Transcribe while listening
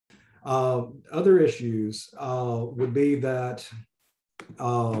Other issues would be that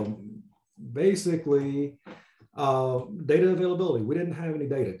basically data availability. We didn't have any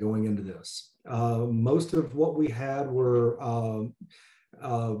data going into this. Most of what we had were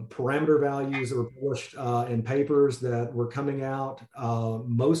parameter values that were published in papers that were coming out.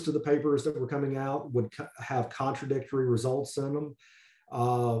 Most of the papers that were coming out would have contradictory results in them.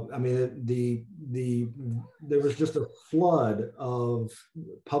 I mean, there was just a flood of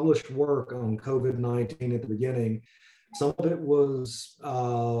published work on COVID-19 at the beginning. Some of it was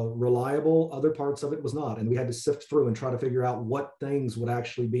reliable, other parts of it was not. And we had to sift through and try to figure out what things would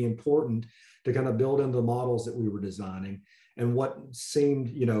actually be important to kind of build into the models that we were designing, and what seemed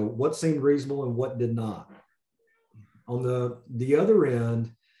reasonable and what did not. On the other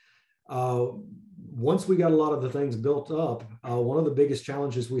end, once we got a lot of the things built up, one of the biggest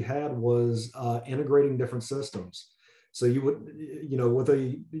challenges we had was integrating different systems. So you would, with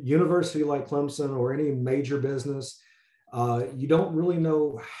a university like Clemson or any major business, you don't really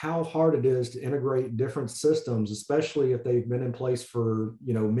know how hard it is to integrate different systems, especially if they've been in place for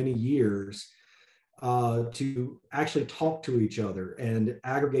many years, to actually talk to each other and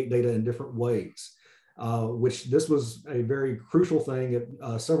aggregate data in different ways. Which this was a very crucial thing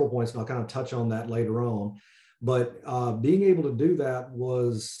at several points, and I'll kind of touch on that later on. But being able to do that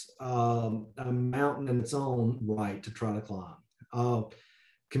was a mountain in its own right to try to climb.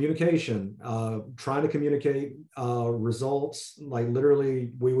 Communication, trying to communicate results, like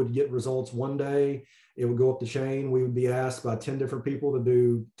literally we would get results one day, it would go up the chain, we would be asked by 10 different people to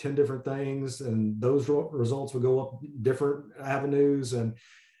do 10 different things, and those results would go up different avenues, and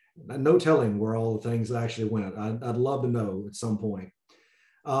no telling where all the things actually went. I'd love to know at some point.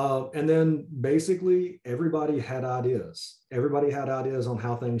 And then basically everybody had ideas. Everybody had ideas on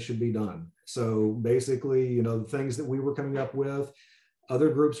how things should be done. So basically, the things that we were coming up with, other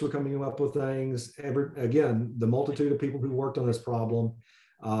groups were coming up with things. Again, the multitude of people who worked on this problem,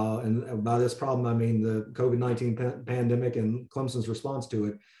 and by this problem, I mean the COVID-19 pandemic and Clemson's response to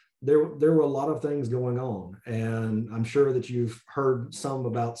it. There were a lot of things going on, and I'm sure that you've heard some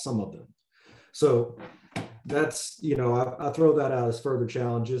about some of them. So that's, I throw that out as further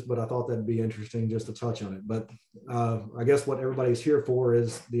challenges, but I thought that'd be interesting just to touch on it. But I guess what everybody's here for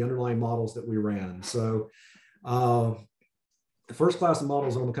is the underlying models that we ran. So the first class of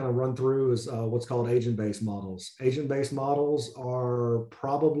models I'm going to kind of run through is what's called agent-based models. Agent-based models are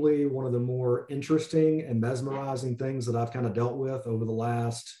probably one of the more interesting and mesmerizing things that I've kind of dealt with over the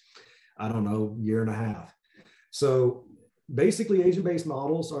last, year and a half. So basically, agent-based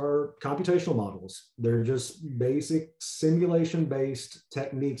models are computational models. They're just basic simulation-based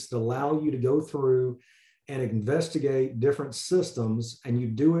techniques that allow you to go through and investigate different systems, and you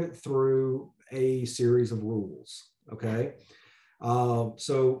do it through a series of rules, okay?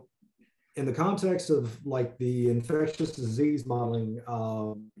 So in the context of like the infectious disease modeling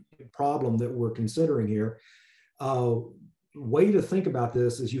problem that we're considering here, way to think about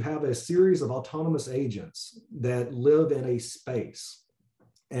this is you have a series of autonomous agents that live in a space.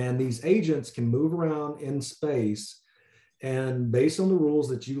 And these agents can move around in space, and based on the rules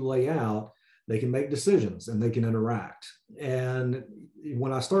that you lay out, they can make decisions and they can interact. And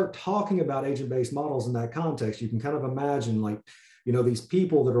when I start talking about agent-based models in that context, you can kind of imagine like, these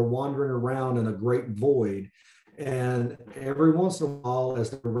people that are wandering around in a great void. And every once in a while,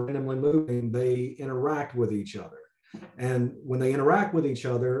 as they're randomly moving, they interact with each other. And when they interact with each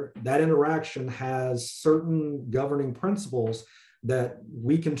other, that interaction has certain governing principles that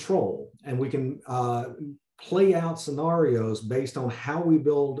we control, and we can play out scenarios based on how we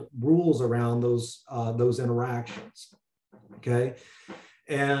build rules around those interactions. Okay.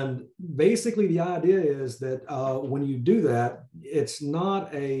 And basically the idea is that when you do that, it's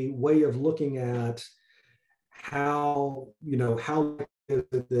not a way of looking at how is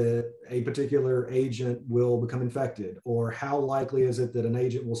it that a particular agent will become infected, or how likely is it that an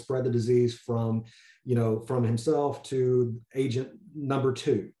agent will spread the disease from himself to agent number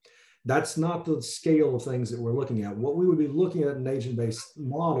 2. That's not the scale of things that we're looking at. What we would be looking at in an agent-based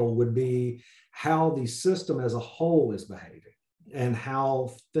model would be how the system as a whole is behaving, and how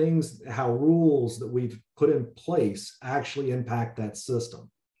rules that we've put in place actually impact that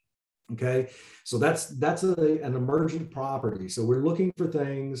system. Okay, so that's an emergent property. So we're looking for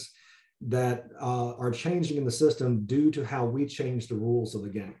things that are changing in the system due to how we change the rules of the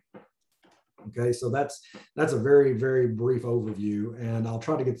game. Okay, so that's a very, very brief overview, and I'll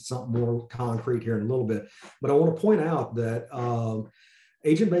try to get to something more concrete here in a little bit. But I want to point out that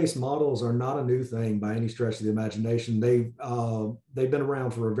agent-based models are not a new thing by any stretch of the imagination. They've been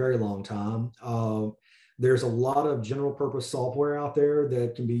around for a very long time. There's a lot of general purpose software out there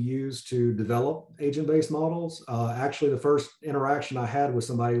that can be used to develop agent-based models. Actually, the first interaction I had with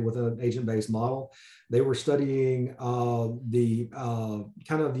somebody with an agent-based model, they were studying the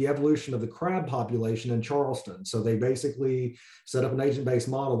kind of the evolution of the crab population in Charleston. So they basically set up an agent-based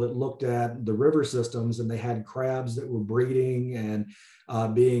model that looked at the river systems, and they had crabs that were breeding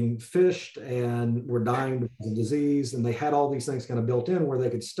and being fished and were dying because of disease. And they had all these things kind of built in where they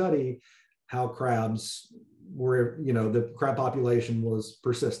could study how crabs were, the crab population was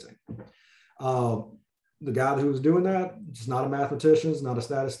persisting. The guy who was doing that is not a mathematician, is not a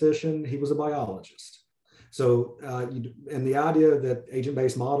statistician, he was a biologist. So, and the idea that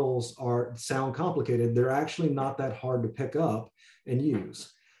agent-based models sound complicated, they're actually not that hard to pick up and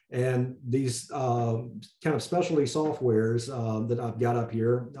use. And these kind of specialty softwares that I've got up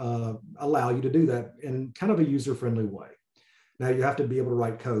here allow you to do that in kind of a user-friendly way. Now, you have to be able to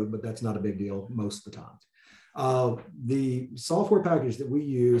write code, but that's not a big deal most of the time. The software package that we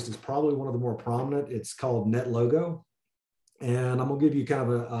used is probably one of the more prominent. It's called NetLogo. And I'm going to give you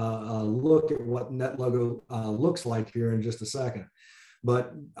kind of a look at what NetLogo looks like here in just a second.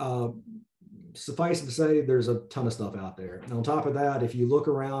 But suffice it to say, there's a ton of stuff out there. And on top of that, if you look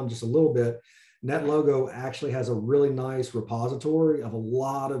around just a little bit, NetLogo actually has a really nice repository of a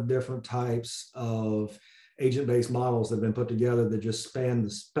lot of different types of agent-based models that have been put together that just span the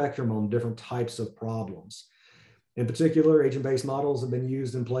spectrum on different types of problems. In particular, agent-based models have been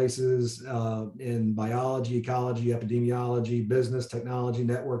used in places in biology, ecology, epidemiology, business, technology,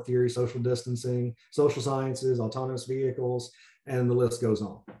 network theory, social distancing, social sciences, autonomous vehicles, and the list goes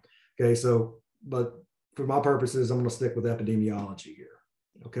on. Okay, so, but for my purposes, I'm going to stick with epidemiology here.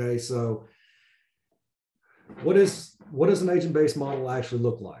 Okay, so what does an agent-based model actually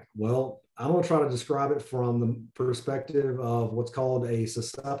look like? Well, I'm going to try to describe it from the perspective of what's called a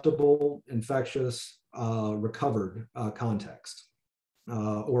susceptible, infectious, recovered context,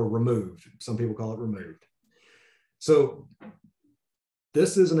 or removed. Some people call it removed. So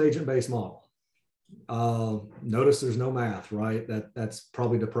this is an agent-based model. Notice there's no math, right? That's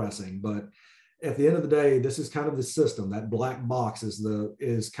probably depressing, but at the end of the day, this is kind of the system. That black box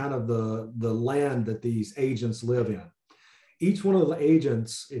is kind of the land that these agents live in. Each one of the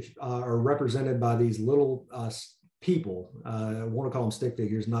agents are represented by these little people. I want to call them stick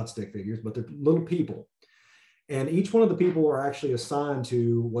figures, not stick figures, but they're little people. And each one of the people are actually assigned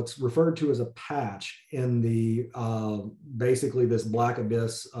to what's referred to as a patch in the basically this black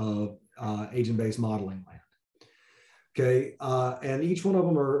abyss of agent-based modeling land. Okay, and each one of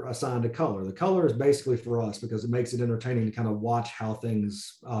them are assigned a color. The color is basically for us because it makes it entertaining to kind of watch how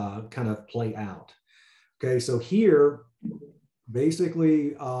things kind of play out. Okay, so here, basically,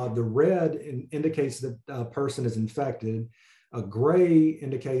 the red indicates that a person is infected, a gray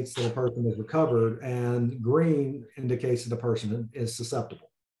indicates that a person is recovered, and green indicates that a person is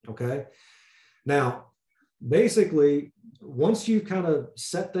susceptible, okay? Now, basically, once you kind of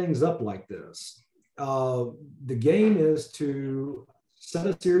set things up like this, the game is to set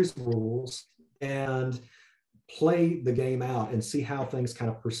a series of rules and play the game out and see how things kind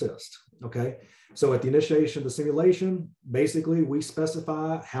of persist, okay? So at the initiation of the simulation, basically we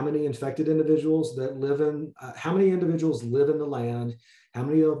specify how many infected individuals that live in, how many individuals live in the land, how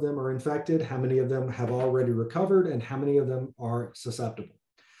many of them are infected, how many of them have already recovered, and how many of them are susceptible.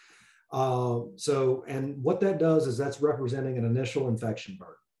 And what that does is that's representing an initial infection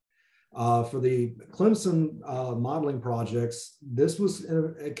burden. For the Clemson modeling projects, this was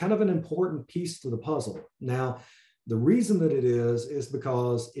kind of an important piece to the puzzle. Now, the reason that it is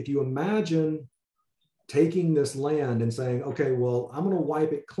because if you imagine taking this land and saying, okay, well, I'm going to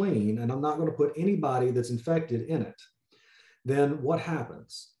wipe it clean and I'm not going to put anybody that's infected in it, then what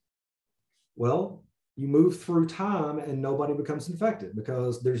happens? Well, you move through time and nobody becomes infected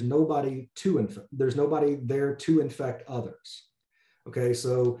because there's nobody there to infect others. Okay,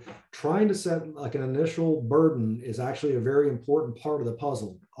 so trying to set like an initial burden is actually a very important part of the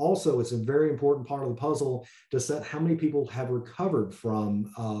puzzle. Also, it's a very important part of the puzzle to set how many people have recovered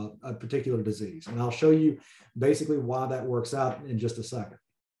from a particular disease. And I'll show you basically why that works out in just a second.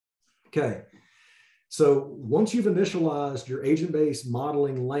 Okay, so once you've initialized your agent-based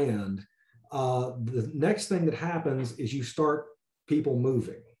modeling land, the next thing that happens is you start people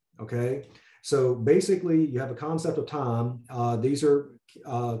moving, okay? So basically, you have a concept of time. These are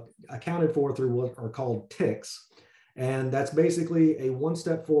accounted for through what are called ticks. And that's basically a one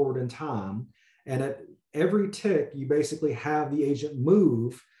step forward in time. And at every tick, you basically have the agent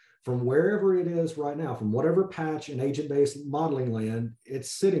move from wherever it is right now, from whatever patch in agent-based modeling land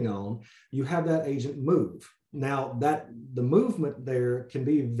it's sitting on, you have that agent move. Now, the movement there can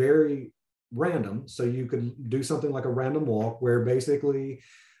be very random. So you could do something like a random walk where basically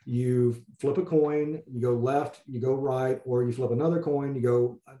you flip a coin, you go left, you go right, or you flip another coin, you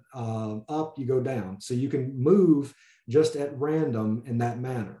go up, you go down. So you can move just at random in that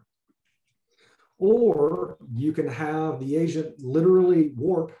manner. Or you can have the agent literally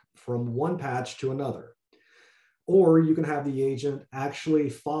warp from one patch to another. Or you can have the agent actually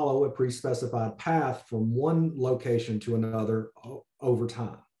follow a pre-specified path from one location to another over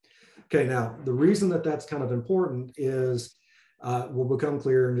time. Okay, now the reason that that's kind of important is will become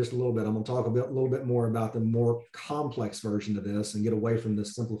clear in just a little bit. I'm going to talk a little bit more about the more complex version of this and get away from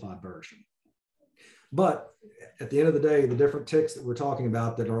this simplified version. But at the end of the day, the different ticks that we're talking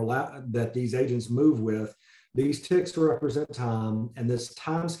about that these agents move with, these ticks represent time, and this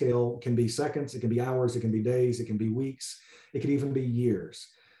time scale can be seconds, it can be hours, it can be days, it can be weeks, it could even be years.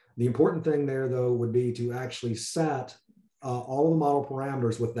 The important thing there, though, would be to actually set all of the model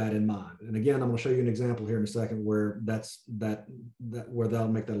parameters with that in mind. And again, I'm going to show you an example here in a second where where that'll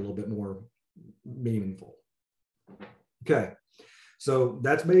make that a little bit more meaningful. Okay. So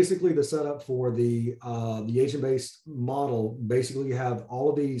that's basically the setup for the agent-based model. Basically, you have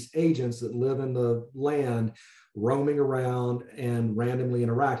all of these agents that live in the land roaming around and randomly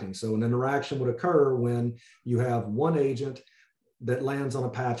interacting. So an interaction would occur when you have one agent that lands on a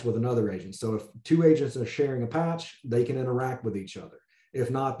patch with another agent. So if two agents are sharing a patch, they can interact with each other. If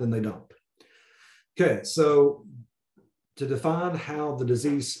not, then they don't. Okay, so to define how the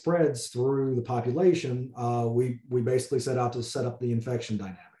disease spreads through the population, we basically set out to set up the infection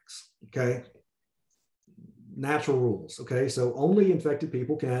dynamics, okay? Natural rules, okay? So only infected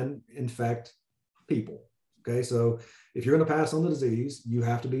people can infect people, okay? So if you're gonna pass on the disease, you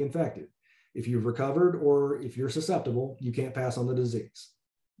have to be infected. If you've recovered or if you're susceptible, you can't pass on the disease.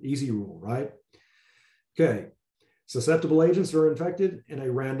 Easy rule, right? Okay, susceptible agents are infected in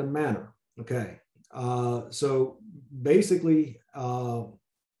a random manner, okay? So basically,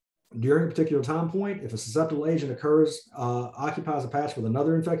 during a particular time point, if a susceptible agent occupies a patch with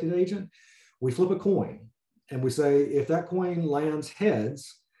another infected agent, we flip a coin and we say, if that coin lands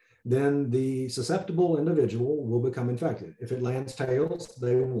heads, then the susceptible individual will become infected. If it lands tails,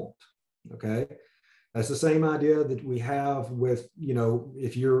 they won't, okay? That's the same idea that we have with,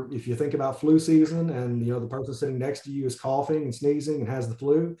 if you think about flu season and, the person sitting next to you is coughing and sneezing and has the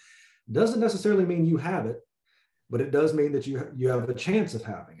flu, doesn't necessarily mean you have it, but it does mean that you have a chance of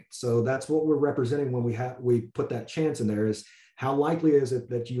having it. So that's what we're representing when we put that chance in there, is how likely is it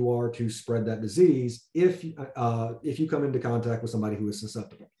that you are to spread that disease if you come into contact with somebody who is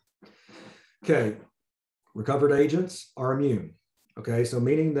susceptible. Okay, recovered agents are immune. Okay, so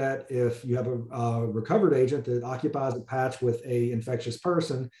meaning that if you have a recovered agent that occupies a patch with a infectious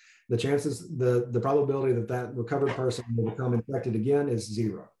person, the chances, the probability that recovered person will become infected again is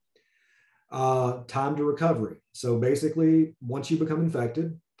 0. Time to recovery. So basically, once you become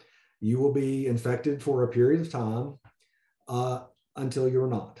infected, you will be infected for a period of time until you're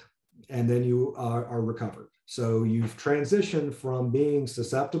not, and then you are recovered. So you've transitioned from being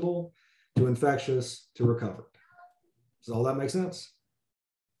susceptible to infectious to recovered. Does all that make sense?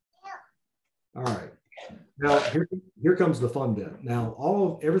 Yeah. All right. Now, here comes the fun bit.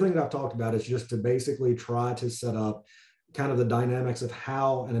 Now, everything that I've talked about is just to basically try to set up kind of the dynamics of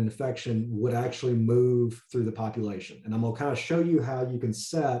how an infection would actually move through the population. And I'm going to kind of show you how you can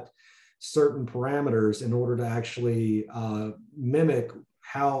set certain parameters in order to actually mimic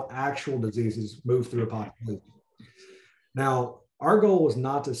how actual diseases move through a population. Now, our goal was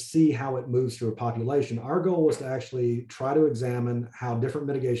not to see how it moves through a population. Our goal was to actually try to examine how different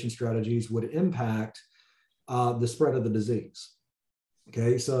mitigation strategies would impact the spread of the disease.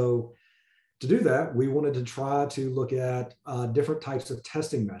 Okay, so to do that, we wanted to try to look at different types of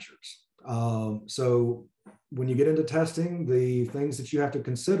testing measures. So when you get into testing, the things that you have to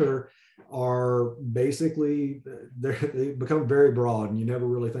consider are basically, they become very broad, and you never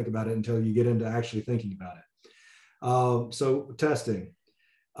really think about it until you get into actually thinking about it. So testing,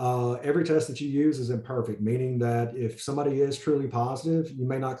 every test that you use is imperfect, meaning that if somebody is truly positive, you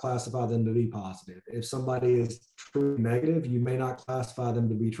may not classify them to be positive. If somebody is truly negative, you may not classify them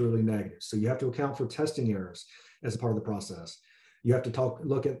to be truly negative. So you have to account for testing errors as a part of the process. You have to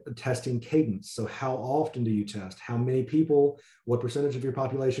look at the testing cadence. So how often do you test? How many people, what percentage of your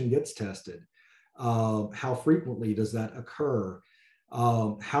population gets tested? How frequently does that occur?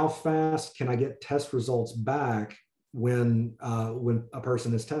 How fast can I get test results back when a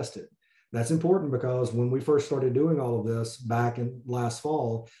person is tested? That's important because when we first started doing all of this back in last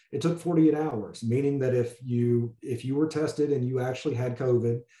fall, it took 48 hours, meaning that if you were tested and you actually had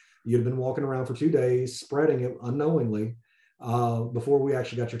COVID, you'd been walking around for 2 days, spreading it unknowingly. before we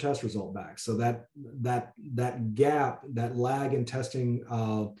actually got your test result back. So that gap, that lag in testing,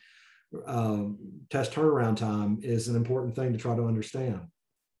 test turnaround time is an important thing to try to understand.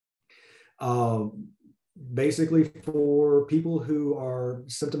 Basically, for people who are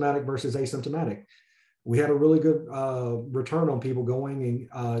symptomatic versus asymptomatic, we had a really good return on people going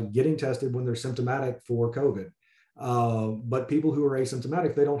and getting tested when they're symptomatic for COVID. But people who are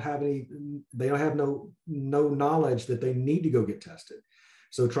asymptomatic, they don't have no knowledge that they need to go get tested.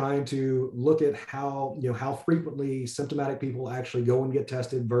 So trying to look at how frequently symptomatic people actually go and get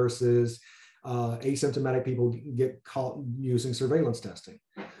tested versus asymptomatic people get caught using surveillance testing.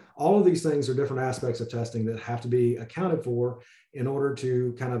 All of these things are different aspects of testing that have to be accounted for in order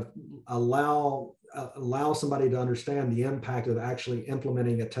to kind of allow somebody to understand the impact of actually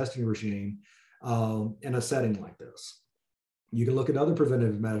implementing a testing regime in a setting like this. You can look at other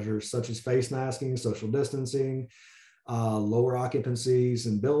preventative measures such as face masking, social distancing, lower occupancies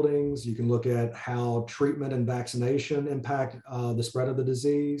in buildings. You can look at how treatment and vaccination impact the spread of the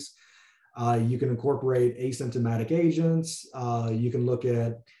disease. You can incorporate asymptomatic agents. You can look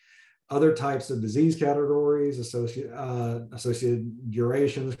at other types of disease categories, associated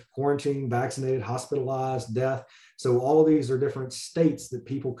durations, quarantine, vaccinated, hospitalized, death. So all of these are different states that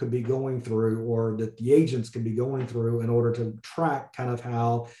people could be going through, or that the agents could be going through, in order to track kind of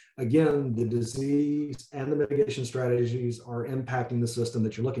how, again, the disease and the mitigation strategies are impacting the system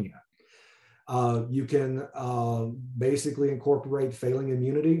that you're looking at. You can basically incorporate failing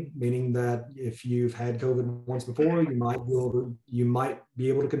immunity, meaning that if you've had COVID once before, you might be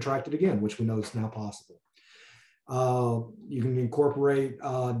able to contract it again, which we know is now possible. You can incorporate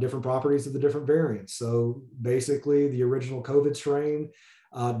different properties of the different variants. So basically, the original COVID strain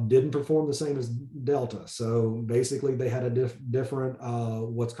didn't perform the same as Delta. So basically, they had a different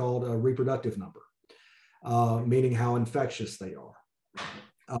what's called a reproductive number, meaning how infectious they are.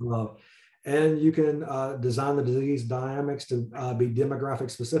 And you can design the disease dynamics to be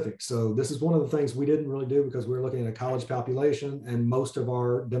demographic specific. So this is one of the things we didn't really do, because we were looking at a college population, and most of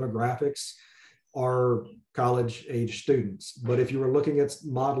our demographics are college age students. But if you were looking at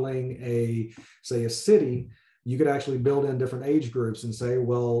modeling say a city, you could actually build in different age groups and say,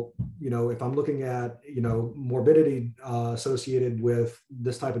 well, if I'm looking at, morbidity associated with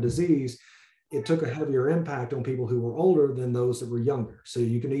this type of disease, it took a heavier impact on people who were older than those that were younger. So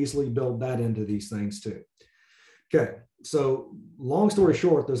you can easily build that into these things too. Okay, so long story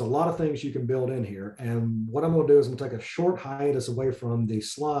short, there's a lot of things you can build in here. And what I'm gonna do is I'm gonna take a short hiatus away from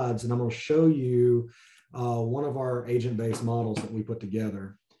these slides, and I'm gonna show you one of our agent-based models that we put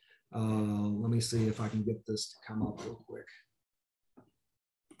together. Let me see if I can get this to come up real quick.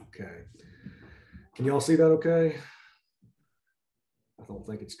 Okay, can you all see that okay? I don't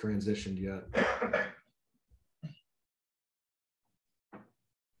think it's transitioned yet.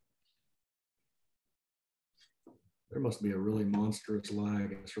 There must be a really monstrous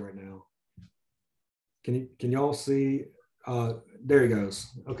lag in this right now. Can y'all see? There he goes.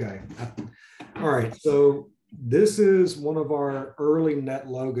 Okay. All right. So this is one of our early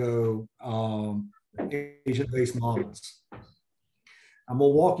NetLogo agent-based models. I'm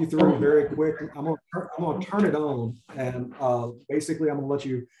going to walk you through very quick. I'm going to turn it on, and basically I'm going to let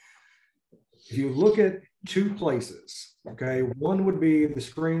you, if you look at two places, okay, one would be the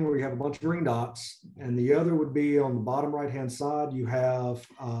screen where you have a bunch of green dots, and the other would be on the bottom right-hand side. You have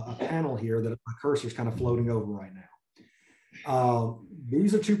a panel here that my cursor is kind of floating over right now.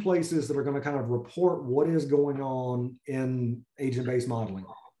 These are two places that are going to kind of report what is going on in agent-based modeling,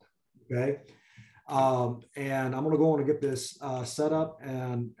 okay? And I'm going to go on and get this set up,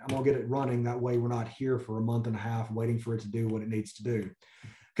 and I'm going to get it running. That way we're not here for a month and a half waiting for it to do what it needs to do.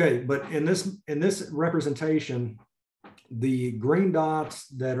 Okay, but in this representation, the green dots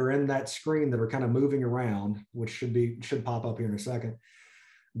that are in that screen that are kind of moving around, which should pop up here in a second,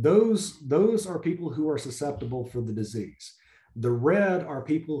 those are people who are susceptible for the disease. The red are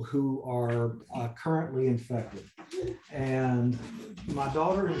people who are currently infected. And my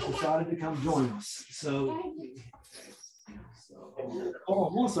daughter has decided to come join us. So hold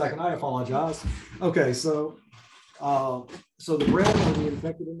on one second, I apologize. Okay, so the red are the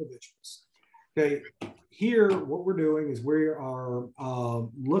infected individuals. Okay, here what we're doing is we are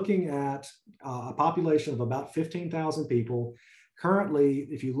looking at a population of about 15,000 people. Currently,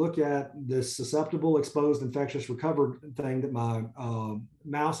 if you look at this susceptible, exposed, infectious, recovered thing that my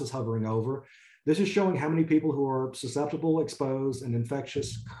mouse is hovering over, this is showing how many people who are susceptible, exposed, and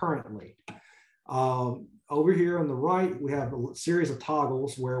infectious currently. Over here on the right, we have a series of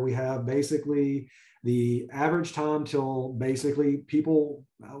toggles where we have basically the average time till basically people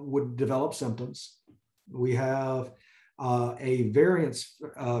would develop symptoms. We have a variance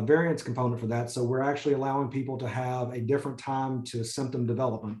component for that. So we're actually allowing people to have a different time to symptom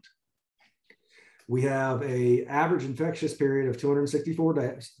development. We have a average infectious period of 264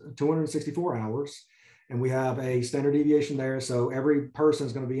 days, 264 hours, and we have a standard deviation there. So every person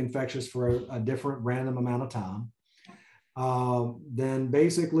is going to be infectious for a different random amount of time. Then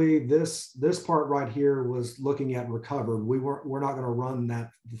basically this part right here was looking at recovered. We're not going to run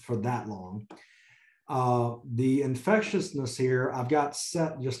that for that long. The infectiousness here, I've got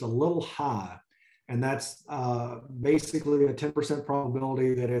set just a little high, and that's basically a 10%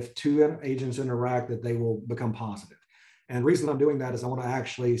 probability that if two agents interact, that they will become positive. And the reason I'm doing that is I want to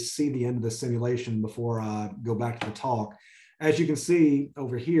actually see the end of the simulation before I go back to the talk. As you can see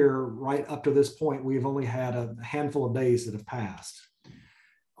over here, right up to this point, we've only had a handful of days that have passed.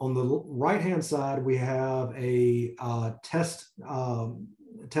 On the right-hand side, we have a testing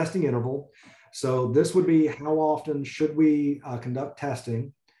interval. So this would be how often should we conduct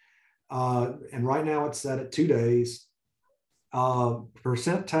testing? And right now it's set at 2 days.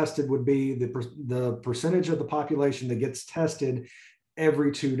 Percent tested would be the percentage of the population that gets tested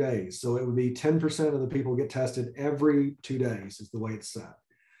every 2 days. So it would be 10% of the people get tested every 2 days is the way it's set.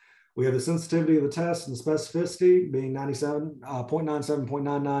 We have the sensitivity of the test and the specificity being 97.97,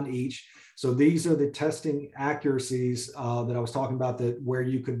 0.99 each. So these are the testing accuracies that I was talking about, that where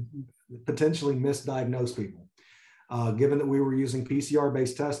you could potentially misdiagnose people. Given that we were using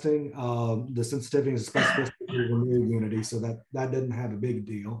PCR-based testing, the sensitivity and specificity were new unity, so that didn't have a big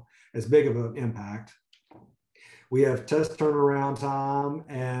deal, as big of an impact. We have test turnaround time,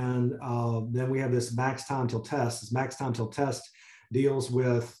 and then we have this max time till test. This max time till test deals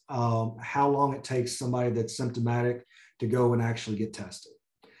with how long it takes somebody that's symptomatic to go and actually get tested.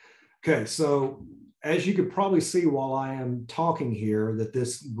 Okay, so as you could probably see while I am talking here, that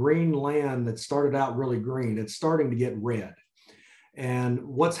this green land that started out really green, it's starting to get red. And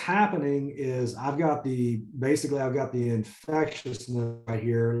what's happening is I've got the infectiousness right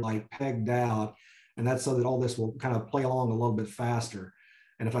here, like pegged out, and that's so that all this will kind of play along a little bit faster.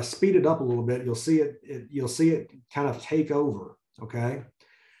 And if I speed it up a little bit, you'll see it kind of take over, okay?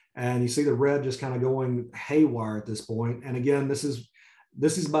 And you see the red just kind of going haywire at this point. And again, this is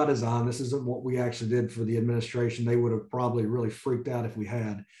by design. This isn't what we actually did for the administration. They would have probably really freaked out if we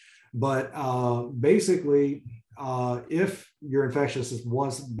had. But basically, if your infectiousness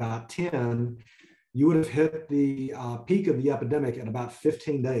was about 10, you would have hit the peak of the epidemic at about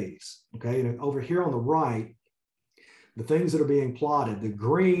 15 days. Okay, and over here on the right, the things that are being plotted, the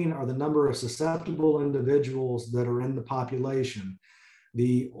green are the number of susceptible individuals that are in the population.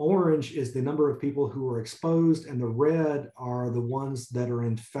 The orange is the number of people who are exposed, and the red are the ones that are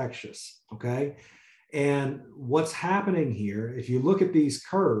infectious, okay? And what's happening here, if you look at these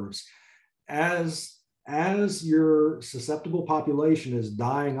curves, as your susceptible population is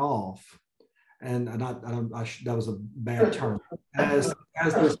dying off, and that was a bad term, as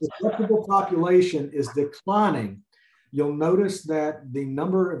the susceptible population is declining, you'll notice that the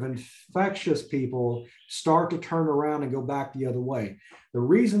number of infectious people start to turn around and go back the other way. The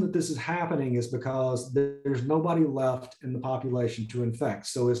reason that this is happening is because there's nobody left in the population to infect.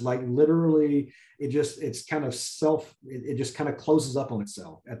 So it's like literally, it just kind of closes up on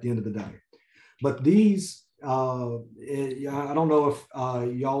itself at the end of the day. But these, I don't know if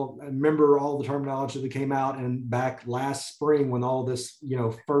y'all remember all the terminology that came out and back last spring when all this,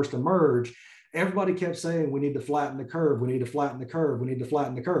 first emerged. Everybody kept saying, we need to flatten the curve. We need to flatten the curve. We need to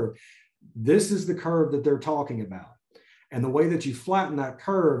flatten the curve. This is the curve that they're talking about. And the way that you flatten that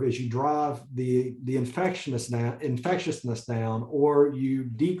curve is you drive the infectiousness down, or you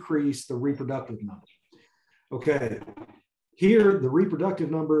decrease the reproductive number. Okay. Here, the reproductive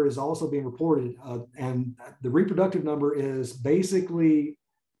number is also being reported. And the reproductive number is basically,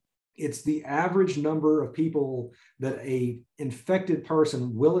 it's the average number of people that a infected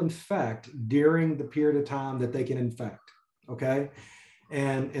person will infect during the period of time that they can infect, okay?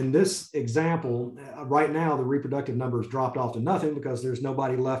 And in this example, right now, the reproductive numbers dropped off to nothing because there's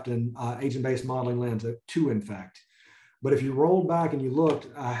nobody left in agent-based modeling land to infect. But if you rolled back and you looked,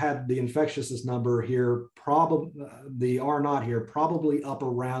 I had the infectiousness number here, the R naught here, probably up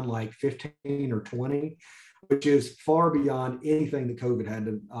around like 15 or 20, which is far beyond anything that COVID had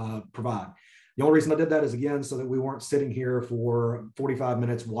to provide. The only reason I did that is, again, so that we weren't sitting here for 45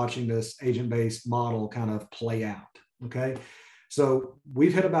 minutes watching this agent-based model kind of play out, okay? So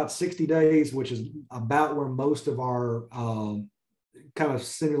we've hit about 60 days, which is about where most of our kind of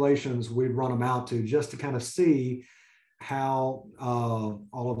simulations, we'd run them out to, just to kind of see how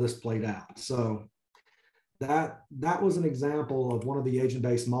all of this played out. So that was an example of one of the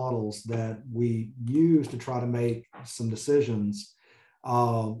agent-based models that we used to try to make some decisions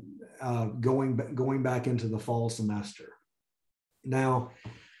going back into the fall semester. Now,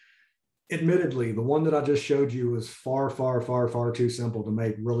 admittedly, the one that I just showed you was far too simple to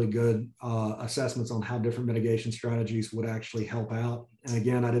make really good assessments on how different mitigation strategies would actually help out. And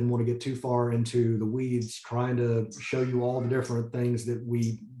again, I didn't want to get too far into the weeds trying to show you all the different things that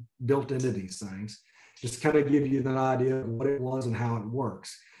we built into these things. Just kind of give you an idea of what it was and how it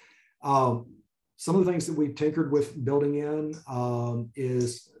works. Some of the things that we've tinkered with building in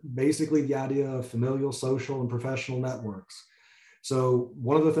is basically the idea of familial, social, and professional networks. So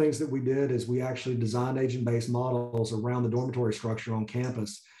one of the things that we did is we actually designed agent-based models around the dormitory structure on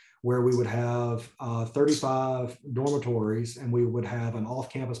campus, where we would have 35 dormitories and we would have an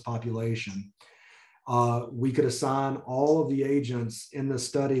off-campus population. We could assign all of the agents in the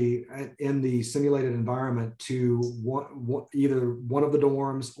study in the simulated environment to either one of the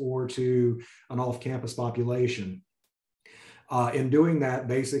dorms or to an off-campus population. In doing that,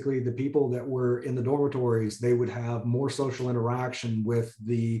 basically the people that were in the dormitories, they would have more social interaction with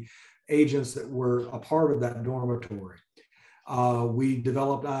the agents that were a part of that dormitory. We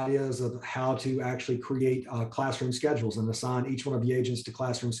developed ideas of how to actually create classroom schedules and assign each one of the agents to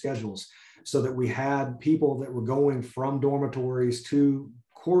classroom schedules, so that we had people that were going from dormitories to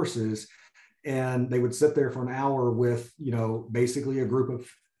courses, and they would sit there for an hour with, basically a group of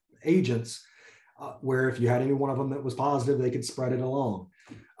agents, where if you had any one of them that was positive, they could spread it along.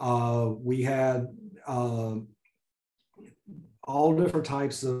 We had all different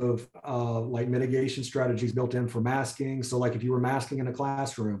types of like mitigation strategies built in for masking. So like if you were masking in a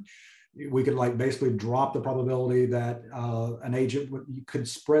classroom, we could like basically drop the probability that an agent could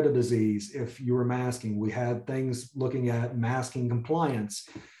spread a disease if you were masking. We had things looking at masking compliance.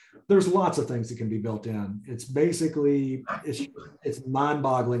 There's lots of things that can be built in. It's basically, it's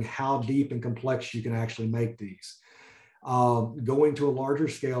mind-boggling how deep and complex you can actually make these. Going to a larger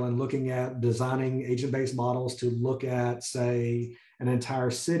scale and looking at designing agent-based models to look at, say, an entire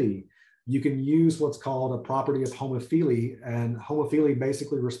city, you can use what's called a property of homophily. And homophily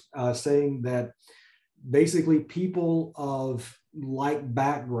basically saying that basically people of like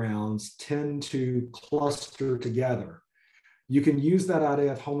backgrounds tend to cluster together. You can use that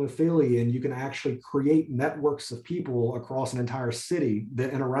idea of homophily and you can actually create networks of people across an entire city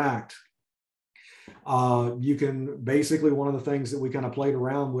that interact. You can basically, one of the things that we kind of played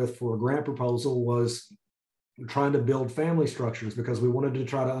around with for a grant proposal was trying to build family structures, because we wanted to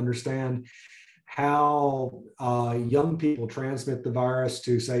try to understand how young people transmit the virus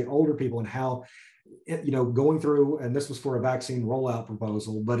to, say, older people, and how, going through, and this was for a vaccine rollout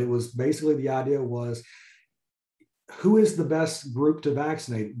proposal, but it was basically the idea was, who is the best group to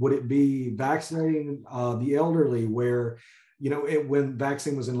vaccinate? Would it be vaccinating the elderly, where, when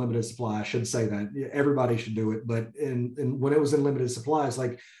vaccine was in limited supply? I should say that everybody should do it, but when it was in limited supply, it's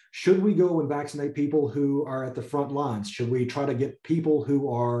like, should we go and vaccinate people who are at the front lines? Should we try to get people who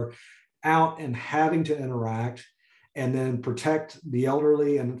are out and having to interact, and then protect the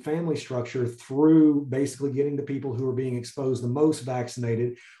elderly and family structure through basically getting the people who are being exposed the most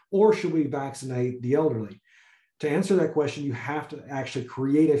vaccinated? Or should we vaccinate the elderly? To answer that question, you have to actually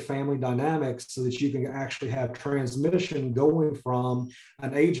create a family dynamic so that you can actually have transmission going from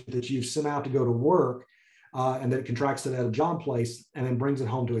an agent that you've sent out to go to work and that contracts it at a job place and then brings it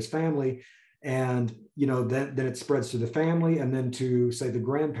home to his family. And then it spreads to the family and then to, say, the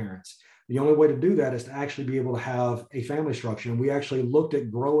grandparents. The only way to do that is to actually be able to have a family structure. And we actually looked at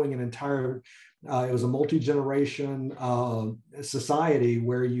growing an entire, it was a multi-generation society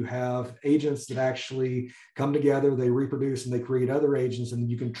where you have agents that actually come together, they reproduce, and they create other agents, and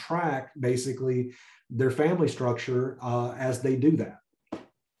you can track basically their family structure as they do that.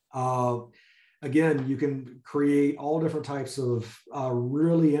 Again, you can create all different types of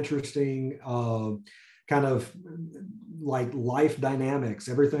really interesting kind of like life dynamics,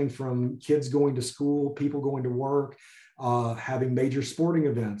 everything from kids going to school, people going to work, having major sporting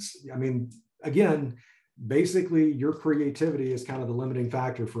events. I mean, again, basically your creativity is kind of the limiting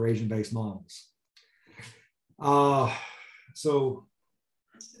factor for agent-based models. So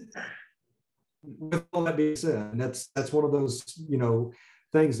with all that being said, and that's one of those,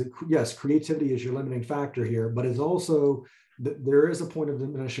 things that, yes, creativity is your limiting factor here, but it's also, there is a point of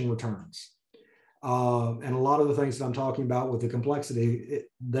diminishing returns. And a lot of the things that I'm talking about with the complexity,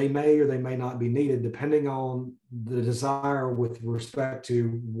 they may or they may not be needed depending on the desire with respect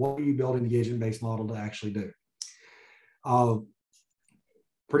to what are you building the agent-based model to actually do.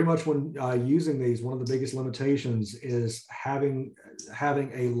 pretty much when using these, one of the biggest limitations is having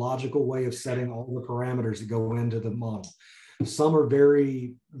a logical way of setting all the parameters that go into the model. Some are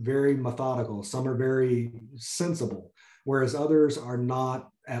very, very methodical. Some are very sensible, whereas others are not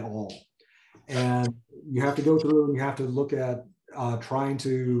at all. And you have to go through and you have to look at trying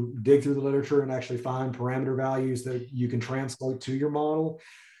to dig through the literature and actually find parameter values that you can translate to your model.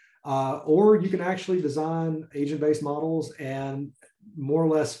 Or you can actually design agent-based models and more or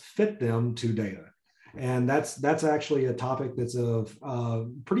less fit them to data. And that's actually a topic that's of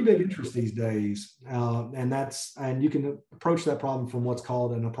pretty big interest these days. And you can approach that problem from what's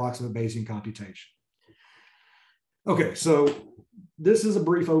called an approximate Bayesian computation. Okay, so this is a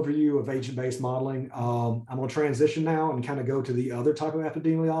brief overview of agent-based modeling. I'm going to transition now and kind of go to the other type of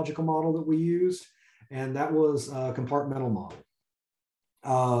epidemiological model that we used, and that was a compartmental model.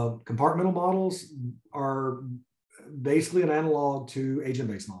 Compartmental models are basically an analog to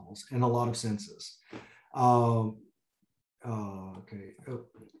agent-based models in a lot of senses. Long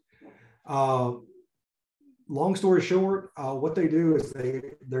story short, what they do is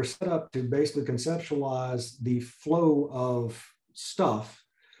they're set up to basically conceptualize the flow of stuff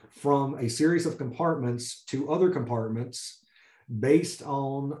from a series of compartments to other compartments based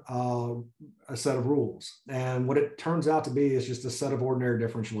on a set of rules. And what it turns out to be is just a set of ordinary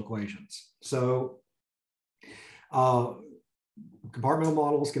differential equations. So compartmental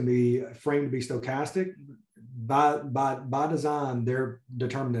models can be framed to be stochastic. By design, they're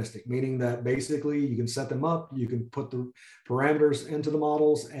deterministic, meaning that basically you can set them up, you can put the parameters into the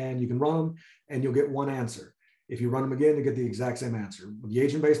models, and you can run them, and you'll get one answer. If you run them again, you get the exact same answer. With the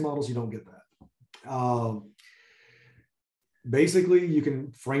agent-based models, you don't get that. Basically, you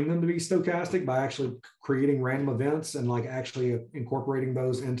can frame them to be stochastic by actually creating random events and like actually incorporating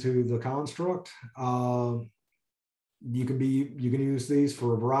those into the construct. You can use these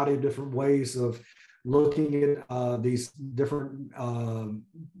for a variety of different ways of looking at these different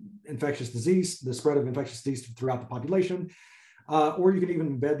infectious disease, the spread of infectious disease throughout the population, or you can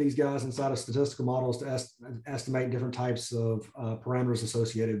even embed these guys inside of statistical models to estimate different types of parameters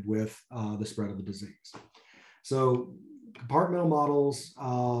associated with the spread of the disease. So compartmental models,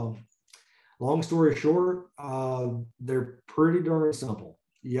 long story short, they're pretty darn simple,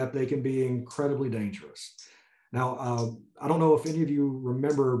 yet they can be incredibly dangerous. Now, I don't know if any of you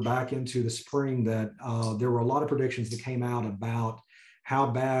remember back into the spring that there were a lot of predictions that came out about how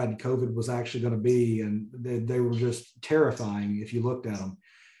bad COVID was actually going to be, and they were just terrifying if you looked at them.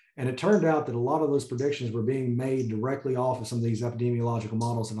 And it turned out that a lot of those predictions were being made directly off of some of these epidemiological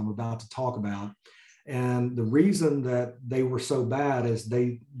models that I'm about to talk about. And the reason that they were so bad is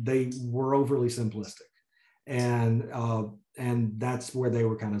they were overly simplistic, and that's where they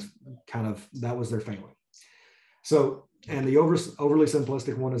were kind of that was their failing. So, and the overly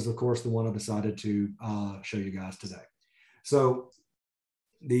simplistic one is, of course, the one I decided to show you guys today. So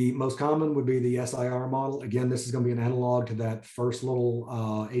the most common would be the SIR model. Again, this is going to be an analog to that first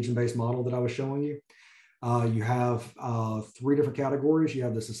little agent-based model that I was showing you. You have three different categories. You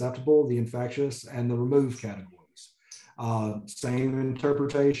have the susceptible, the infectious, and the removed categories. Same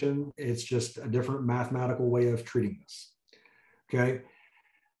interpretation. It's just a different mathematical way of treating this. Okay.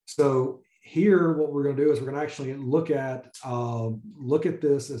 So here, what we're going to do is we're going to actually look at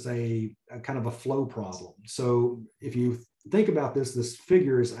this as a kind of a flow problem. So if you think about this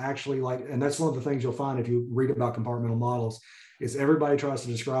figure is actually like, and that's one of the things you'll find if you read about compartmental models, is everybody tries to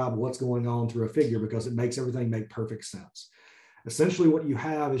describe what's going on through a figure because it makes everything make perfect sense. Essentially, what you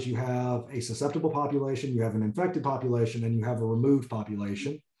have is you have a susceptible population, you have an infected population, and you have a removed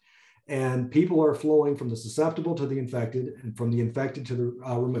population. And people are flowing from the susceptible to the infected and from the infected to the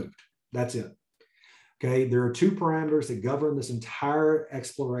removed. That's it. Okay, there are two parameters that govern this entire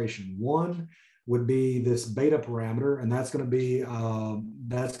exploration. One would be this beta parameter, and that's going to be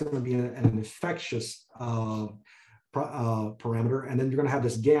an infectious parameter, and then you're going to have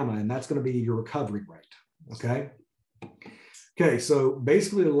this gamma, and that's going to be your recovery rate. Okay, so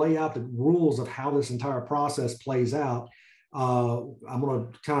basically to lay out the rules of how this entire process plays out, I'm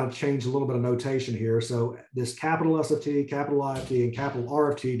going to kind of change a little bit of notation here. So this capital S of T, capital I of T, and capital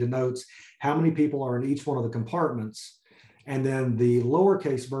R of T denotes how many people are in each one of the compartments. And then the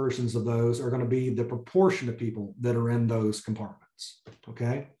lowercase versions of those are going to be the proportion of people that are in those compartments.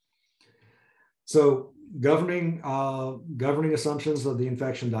 Okay. So governing assumptions of the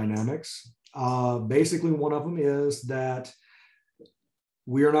infection dynamics. Basically, one of them is that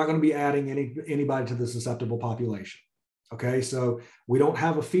we are not going to be adding anybody to the susceptible population. Okay, so we don't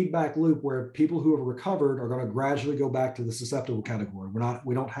have a feedback loop where people who have recovered are going to gradually go back to the susceptible category.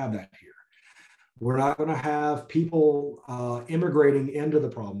 We don't have that here. We're not going to have people immigrating into the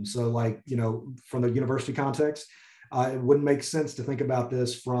problem. So like, from the university context, it wouldn't make sense to think about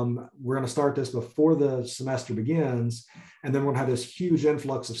this from, we're going to start this before the semester begins, and then we're going to have this huge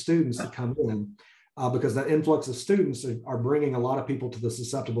influx of students that come in, because that influx of students are bringing a lot of people to the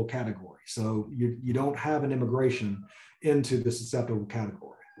susceptible category. So you don't have an immigration into the susceptible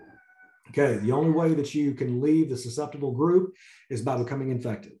category. Okay, the only way that you can leave the susceptible group is by becoming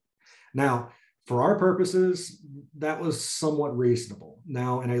infected. Now, for our purposes, that was somewhat reasonable.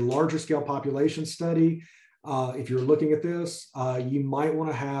 Now, in a larger scale population study, if you're looking at this, you might want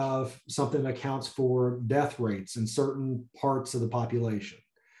to have something that accounts for death rates in certain parts of the population.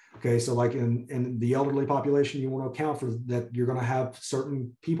 Okay, so like in the elderly population, you want to account for that you're going to have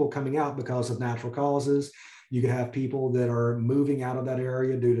certain people coming out because of natural causes. You could have people that are moving out of that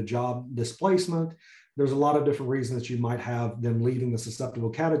area due to job displacement. There's a lot of different reasons that you might have them leaving the susceptible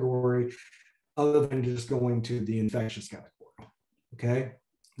category, other than just going to the infectious category. Okay,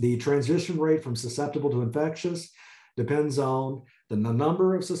 the transition rate from susceptible to infectious depends on the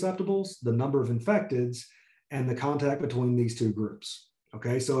number of susceptibles, the number of infecteds, and the contact between these two groups.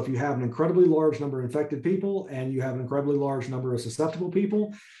 Okay, so if you have an incredibly large number of infected people and you have an incredibly large number of susceptible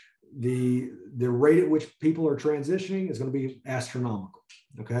people, the rate at which people are transitioning is going to be astronomical.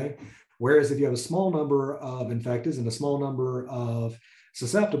 Okay, whereas if you have a small number of infecteds and a small number of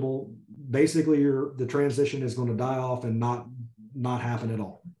susceptible, basically the transition is going to die off and not happen at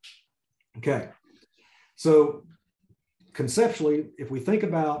all. Okay, so conceptually, if we think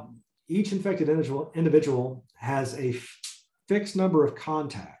about each infected individual has a fixed number of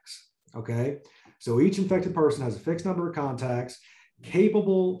contacts. Okay, so each infected person has a fixed number of contacts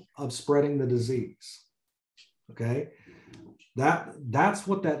capable of spreading the disease. Okay, that's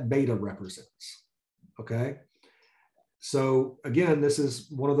what that beta represents. Okay, so again, this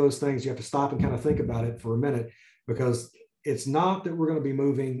is one of those things you have to stop and kind of think about it for a minute, because it's not that we're going to be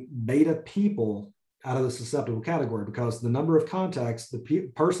moving beta people out of the susceptible category, because the number of contacts,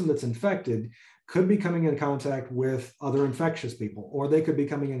 the person that's infected could be coming in contact with other infectious people, or they could be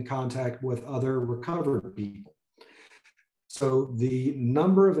coming in contact with other recovered people. So the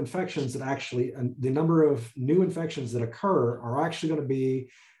number of infections that actually, the number of new infections that occur are actually going to be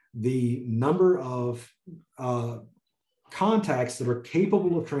the number of contacts that are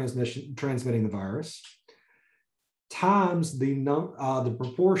capable of transmitting the virus times the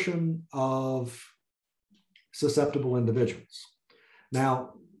proportion of susceptible individuals.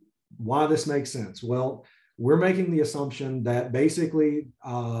 Now, why this makes sense? Well, we're making the assumption that basically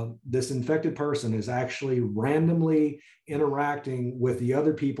this infected person is actually randomly interacting with the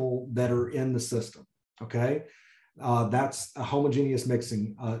other people that are in the system. Okay, that's a homogeneous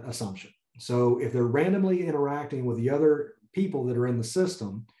mixing assumption. So if they're randomly interacting with the other people that are in the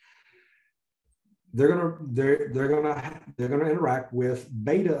system, they're gonna interact with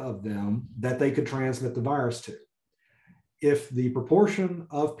beta of them that they could transmit the virus to. If the proportion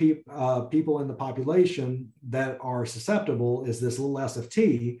of people in the population that are susceptible is this little s of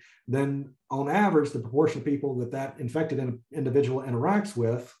t, then on average, the proportion of people that infected individual interacts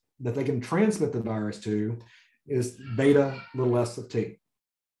with that they can transmit the virus to is beta little s of t.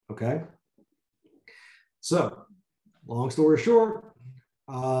 Okay. So, long story short,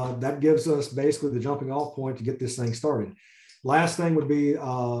 that gives us basically the jumping off point to get this thing started. Last thing would be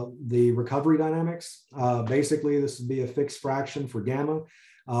the recovery dynamics. Basically, this would be a fixed fraction for gamma.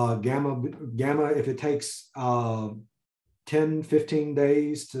 Gamma, if it takes 10, 15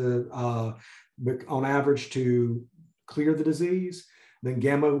 days to, on average, to clear the disease, then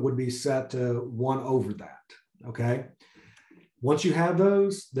gamma would be set to 1 over that, okay? Once you have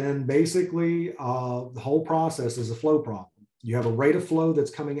those, then basically the whole process is a flow problem. You have a rate of flow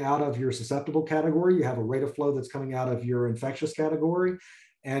that's coming out of your susceptible category. You have a rate of flow that's coming out of your infectious category,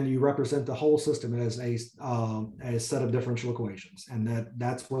 and you represent the whole system as a set of differential equations. And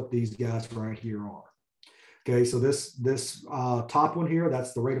that's what these guys right here are. Okay, so this top one here,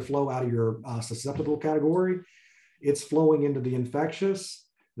 that's the rate of flow out of your susceptible category. It's flowing into the infectious.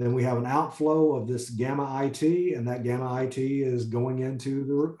 Then we have an outflow of this gamma IT, and that gamma IT is going into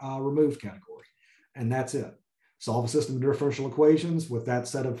the removed category. And that's it. Solve a system of differential equations with that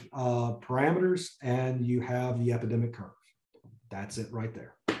set of parameters, and you have the epidemic curve. That's it right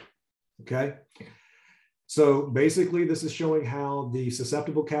there. Okay. So basically, this is showing how the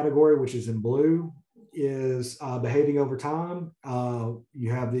susceptible category, which is in blue, is behaving over time.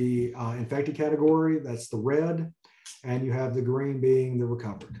 You have the infected category, that's the red, and you have the green being the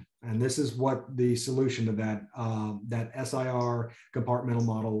recovered. And this is what the solution to that SIR compartmental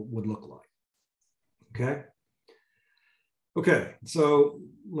model would look like. Okay. Okay, so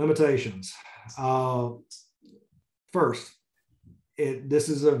limitations. First, this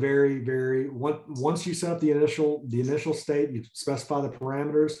is a very once you set up the initial state, you specify the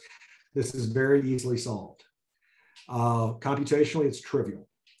parameters. This is very easily solved. Computationally, it's trivial,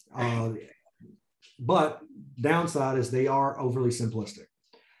 but downside is they are overly simplistic.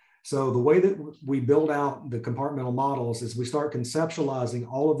 So the way that we build out the compartmental models is we start conceptualizing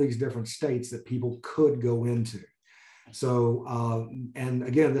all of these different states that people could go into. So, and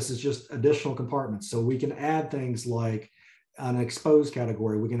again, this is just additional compartments. So we can add things like an exposed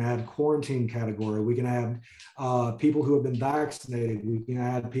category. We can add quarantine category. We can add people who have been vaccinated. We can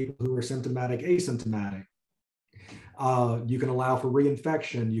add people who are symptomatic, asymptomatic. You can allow for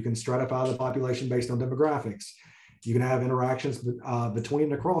reinfection. You can stratify the population based on demographics. You can have interactions between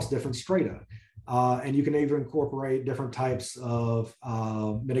and across different strata. And you can even incorporate different types of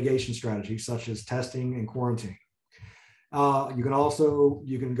mitigation strategies, such as testing and quarantine. You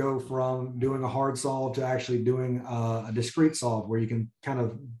can go from doing a hard solve to actually doing a discrete solve, where you can kind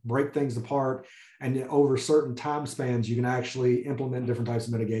of break things apart, and over certain time spans, you can actually implement different types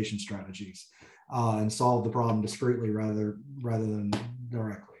of mitigation strategies and solve the problem discretely rather than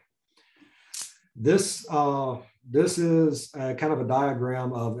directly. This is kind of a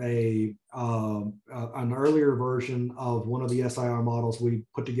diagram of an earlier version of one of the SIR models we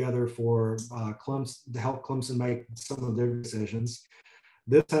put together for Clemson, to help Clemson make some of their decisions.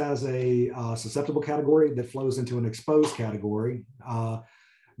 This has a susceptible category that flows into an exposed category.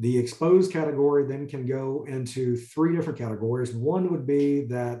 The exposed category then can go into three different categories. One would be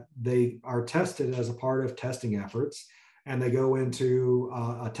that they are tested as a part of testing efforts, and they go into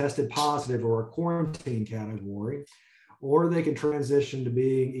a tested positive or a quarantine category, or they can transition to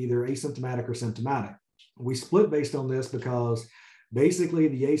being either asymptomatic or symptomatic. We split based on this because basically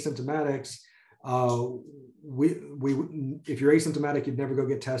the asymptomatics, if you're asymptomatic, you'd never go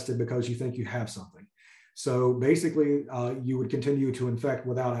get tested because you think you have something. So basically you would continue to infect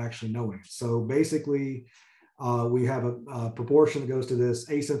without actually knowing it. So basically we have a proportion that goes to this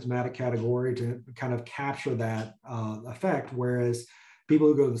asymptomatic category to kind of capture that effect, whereas people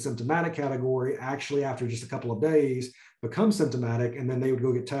who go to the symptomatic category actually after just a couple of days become symptomatic, and then they would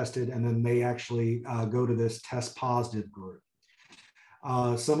go get tested, and then they actually go to this test positive group.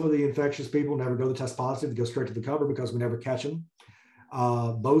 Some of the infectious people never go to the test positive, they go straight to the cover because we never catch them.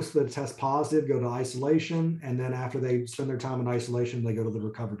 Both the test positive go to isolation, and then after they spend their time in isolation, they go to the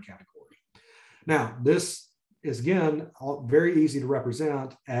recovered category. Now, this is again very easy to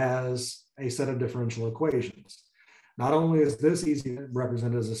represent as a set of differential equations. Not only is this easy to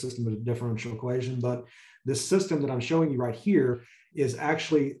represent as a system of differential equation, but this system that I'm showing you right here is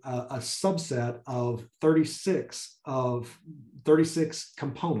actually a subset of 36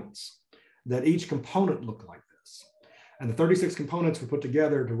 components that each component look like this. And the 36 components were put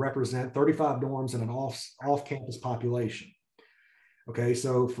together to represent 35 dorms in an off-campus population. Okay,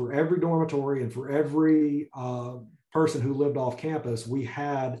 so for every dormitory and for every person who lived off campus, we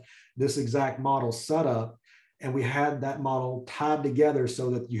had this exact model set up, and we had that model tied together so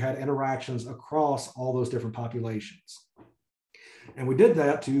that you had interactions across all those different populations. And we did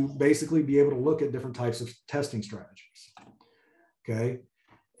that to basically be able to look at different types of testing strategies. Okay,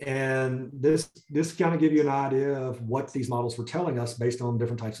 and this kind of give you an idea of what these models were telling us based on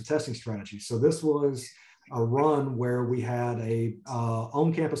different types of testing strategies. So this was a run where we had a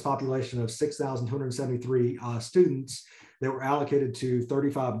on-campus population of 6,273 students that were allocated to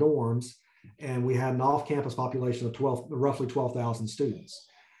 35 dorms, and we had an off-campus population of roughly 12,000 students.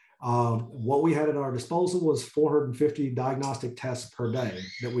 What we had at our disposal was 450 diagnostic tests per day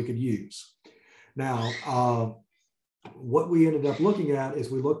that we could use. Now, what we ended up looking at is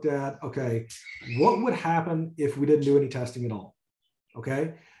we looked at, okay, what would happen if we didn't do any testing at all?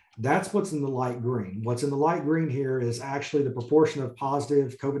 Okay. That's what's in the light green. What's in the light green here is actually the proportion of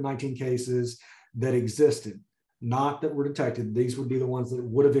positive COVID-19 cases that existed, not that were detected. These would be the ones that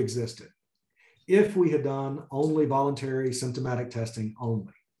would have existed if we had done only voluntary symptomatic testing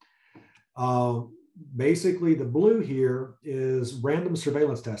only. Basically, the blue here is random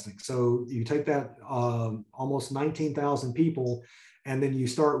surveillance testing. So you take that almost 19,000 people, and then you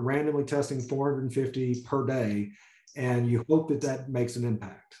start randomly testing 450 per day, and you hope that that makes an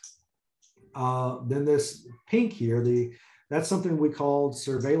impact. Then this pink here, that's something we called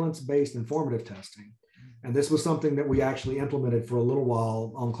surveillance-based informative testing. And this was something that we actually implemented for a little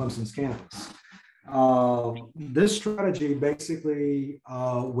while on Clemson's campus. This strategy basically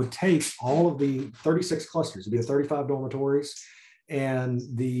would take all of the 36 clusters, it'd be the 35 dormitories and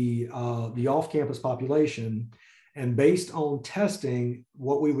the off-campus population. And based on testing,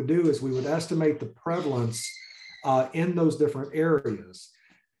 what we would do is we would estimate the prevalence in those different areas.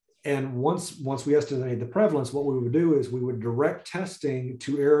 And once we estimated the prevalence, what we would do is we would direct testing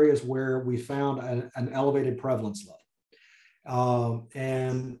to areas where we found an elevated prevalence level.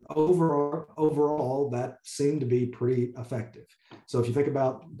 And overall, that seemed to be pretty effective. So if you think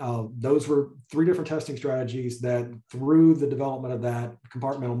about those were 3 different testing strategies that through the development of that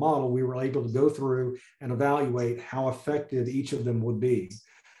compartmental model, we were able to go through and evaluate how effective each of them would be.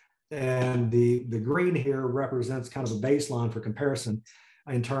 And the green here represents kind of a baseline for comparison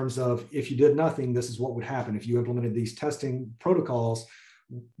in terms of if you did nothing, this is what would happen. If you implemented these testing protocols,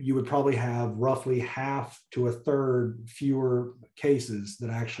 you would probably have roughly half to a third fewer cases that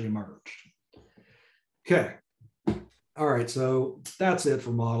actually emerged. Okay. All right, so that's it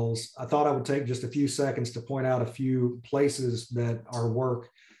for models. I thought I would take just a few seconds to point out a few places that our work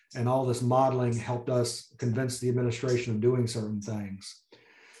and all this modeling helped us convince the administration of doing certain things.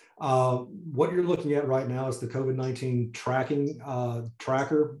 What you're looking at right now is the COVID-19 tracking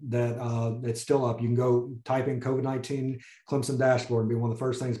tracker that it's still up. You can go type in COVID-19 Clemson dashboard and be one of the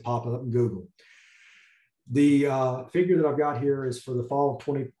first things pop up in Google. The figure that I've got here is for the fall of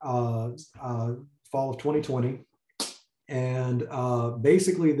 2020. And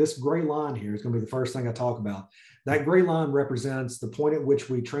basically this gray line here is going to be the first thing I talk about. That gray line represents the point at which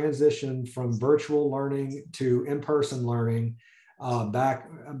we transitioned from virtual learning to in-person learning back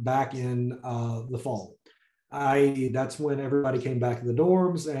in the fall. That's when everybody came back to the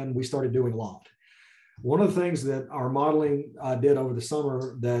dorms and we started doing a lot. One of the things that our modeling did over the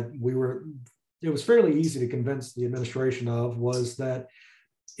summer that it was fairly easy to convince the administration of was that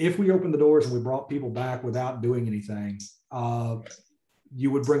if we opened the doors and we brought people back without doing anything,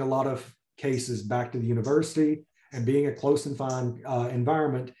 you would bring a lot of cases back to the university, and being a close and confined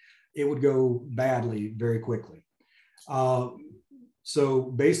environment, it would go badly very quickly. So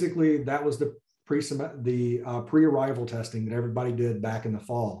basically that was the pre-arrival testing that everybody did back in the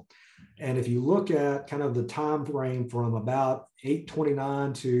fall. And if you look at kind of the time frame from about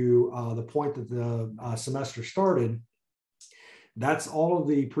 8/29 to the point that the semester started, that's all of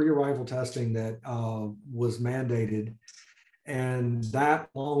the pre-arrival testing that was mandated. And that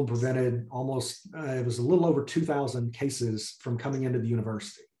alone prevented almost, it was a little over 2,000 cases from coming into the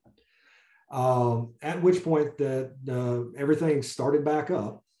university. At which point everything started back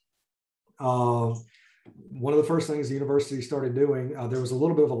up. One of the first things the university started doing, there was a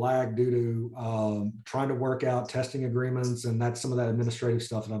little bit of a lag due to trying to work out testing agreements, and that's some of that administrative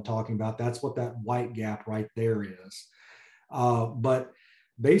stuff that I'm talking about. That's what that white gap right there is. But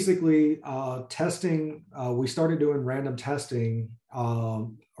basically testing, we started doing random testing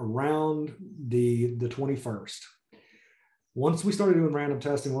around the 21st. Once we started doing random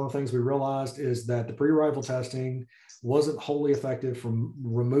testing, one of the things we realized is that the pre-arrival testing wasn't wholly effective from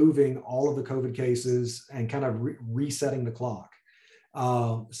removing all of the COVID cases and kind of resetting the clock.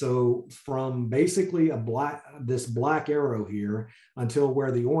 So from basically this black arrow here until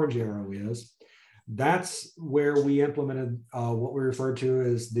where the orange arrow is, that's where we implemented what we refer to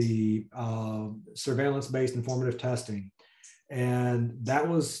as the surveillance-based informative testing. And that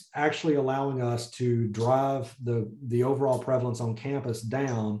was actually allowing us to drive the overall prevalence on campus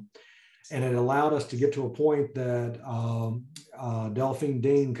down. And it allowed us to get to a point that Delphine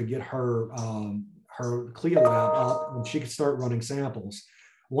Dean could get her CLIA lab up and she could start running samples.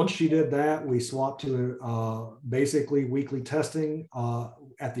 Once she did that, we swapped to basically weekly testing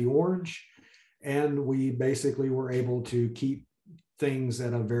at the orange. And we basically were able to keep things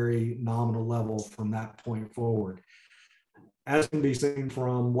at a very nominal level from that point forward. As can be seen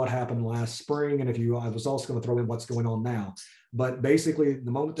from what happened last spring, and I was also going to throw in what's going on now. But basically, the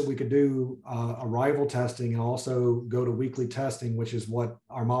moment that we could do arrival testing and also go to weekly testing, which is what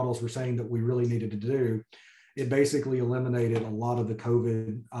our models were saying that we really needed to do, it basically eliminated a lot of the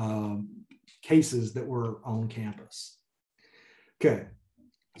COVID cases that were on campus. Okay,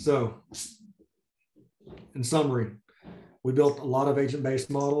 so in summary, we built a lot of agent-based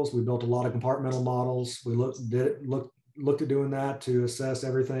models. We built a lot of compartmental models. We looked at doing that to assess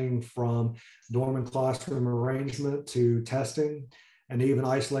everything from dorm and classroom arrangement to testing and even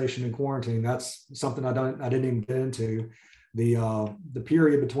isolation and quarantine. That's something I didn't even get into. The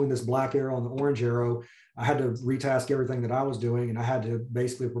period between this black arrow and the orange arrow, I had to retask everything that I was doing, and I had to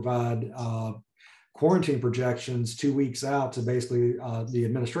basically provide quarantine projections 2 weeks out to basically the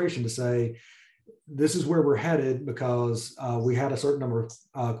administration to say, this is where we're headed, because we had a certain number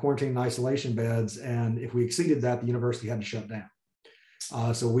of quarantine and isolation beds, and if we exceeded that, the university had to shut down.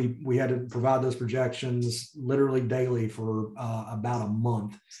 So we had to provide those projections literally daily for about a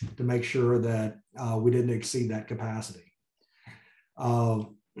month to make sure that we didn't exceed that capacity.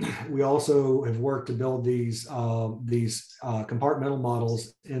 we also have worked to build these compartmental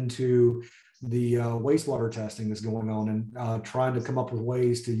models into the wastewater testing that's going on, and trying to come up with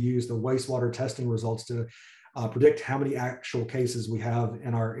ways to use the wastewater testing results to predict how many actual cases we have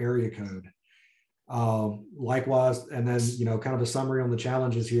in our area code. Likewise, and then, kind of a summary on the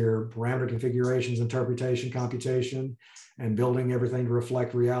challenges here: parameter configurations, interpretation, computation, and building everything to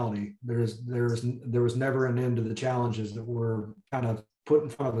reflect reality. There was never an end to the challenges that were kind of put in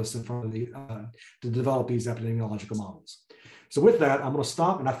front of us to develop these epidemiological models. So with that, I'm going to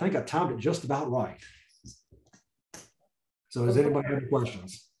stop, and I think I timed it just about right. So does anybody have any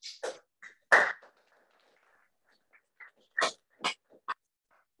questions?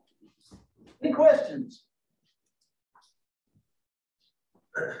 Any questions?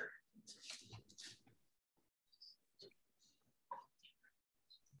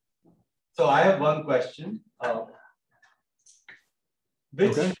 So I have one question.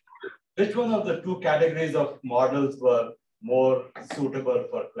 Which one of the two categories of models were more suitable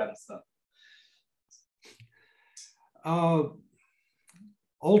for Clemson?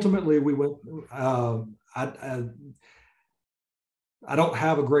 Ultimately, we went. I don't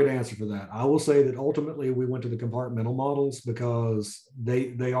have a great answer for that. I will say that ultimately we went to the compartmental models because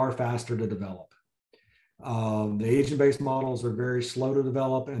they are faster to develop. The agent-based models are very slow to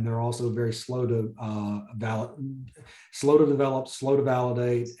develop, and they're also very slow to develop, slow to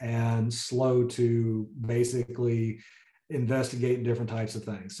validate, and slow to basically investigate different types of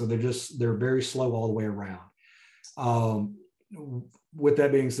things. So they're very slow all the way around. With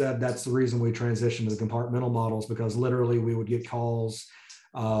that being said, that's the reason we transitioned to the compartmental models, because literally we would get calls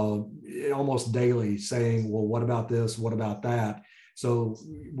almost daily saying, well, what about this? What about that? So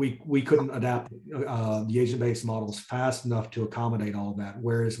we couldn't adapt the agent-based models fast enough to accommodate all of that,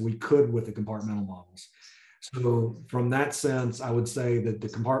 whereas we could with the compartmental models. So from that sense, I would say that the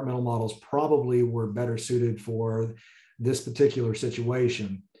compartmental models probably were better suited for this particular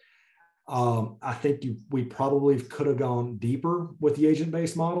situation. I think we probably could have gone deeper with the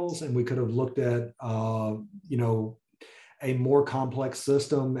agent-based models, and we could have looked at, a more complex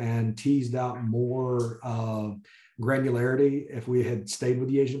system and teased out more granularity if we had stayed with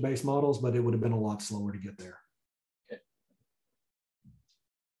the agent-based models, but it would have been a lot slower to get there. Okay.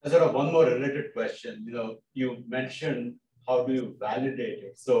 I sort of one more related question. You mentioned how do you validate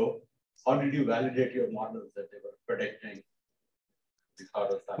it? So how did you validate your models that they were predicting?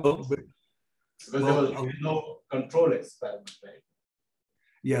 Because there was no control experiment, right?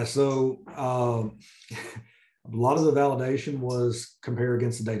 Yeah, so a lot of the validation was compare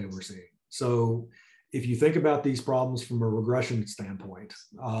against the data we're seeing. So if you think about these problems from a regression standpoint,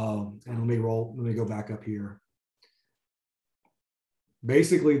 and let me go back up here.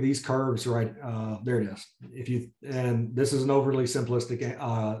 Basically, these curves, right, there it is. And this is an overly simplistic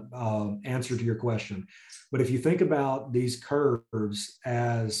answer to your question, but if you think about these curves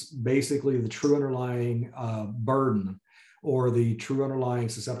as basically the true underlying burden, or the true underlying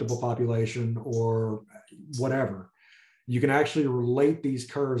susceptible population, or whatever, you can actually relate these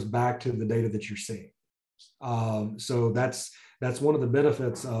curves back to the data that you're seeing. So that's one of the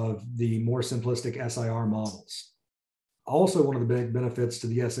benefits of the more simplistic SIR models. Also, one of the big benefits to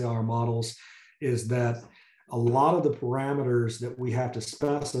the SIR models is that a lot of the parameters that we have to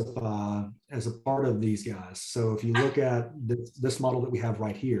specify as a part of these guys. So if you look at this model that we have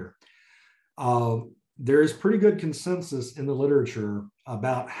right here, there is pretty good consensus in the literature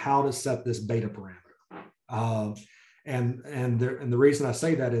about how to set this beta parameter. And the reason I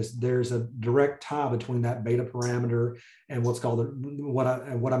say that is there's a direct tie between that beta parameter and what's called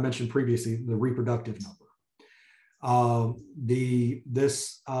what I mentioned previously, the reproductive number.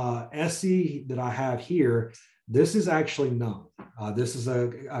 This SE that I have here, this is actually known. This is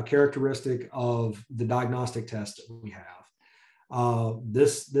a characteristic of the diagnostic test that we have.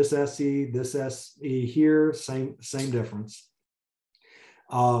 This SE here, same difference.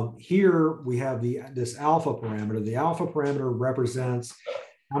 Here we have this alpha parameter. The alpha parameter represents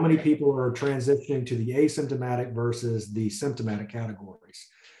how many people are transitioning to the asymptomatic versus the symptomatic categories.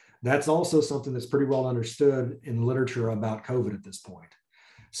 That's also something that's pretty well understood in the literature about COVID at this point.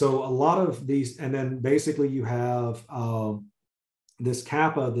 So a lot of these, and then basically you have this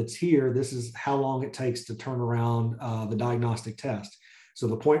kappa that's here. This is how long it takes to turn around the diagnostic test. So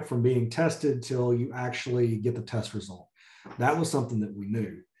the point from being tested till you actually get the test result. That was something that we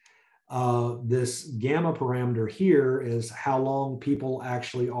knew. This gamma parameter here is how long people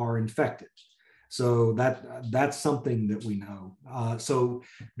actually are infected. So that's something that we know. So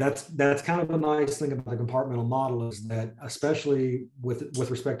that's kind of a nice thing about the compartmental model, is that especially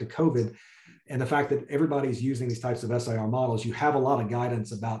with respect to COVID, and the fact that everybody's using these types of SIR models, you have a lot of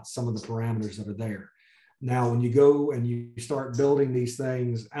guidance about some of the parameters that are there. Now, when you go and you start building these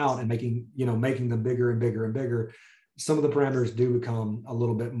things out and making them bigger and bigger and bigger, some of the parameters do become a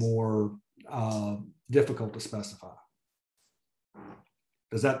little bit more difficult to specify.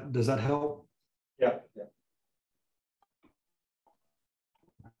 Does that help? Yeah.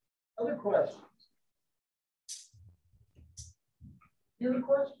 Other questions? Any other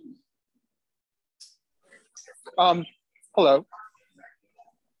questions? Hello.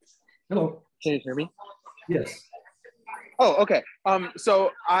 Hello. Can you hear me? Yes. Oh, okay.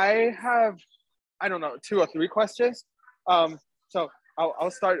 So I have, I don't know, 2 or 3 questions. So I'll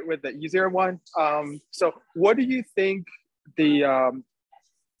start with the easier one. So what do you think the,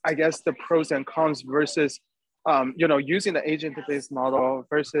 I guess the pros and cons versus, using the agent-based model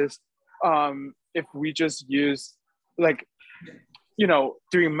versus if we just use like,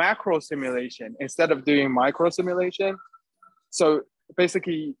 doing macro simulation instead of doing micro simulation. So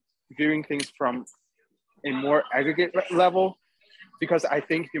basically viewing things from a more aggregate level, because I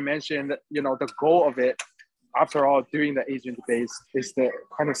think you mentioned, the goal of it, after all, doing the agent-based is the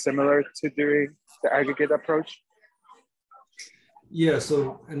kind of similar to doing the aggregate approach. Yeah.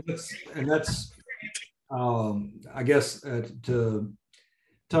 So, and that's I guess to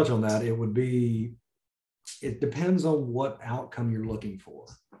touch on that, it depends on what outcome you're looking for.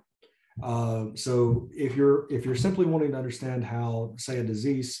 So if you're simply wanting to understand how, say, a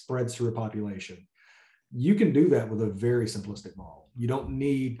disease spreads through a population, you can do that with a very simplistic model. You don't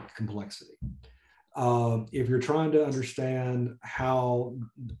need complexity. If you're trying to understand how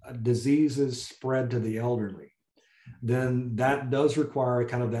diseases spread to the elderly, then that does require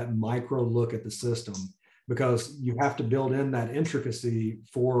kind of that micro look at the system, because you have to build in that intricacy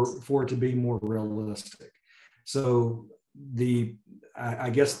for it to be more realistic. So I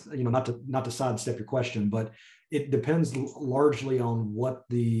guess, not to sidestep your question, but it depends largely on what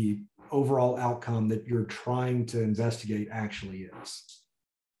the overall outcome that you're trying to investigate actually is.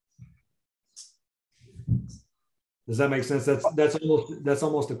 Does that make sense? That's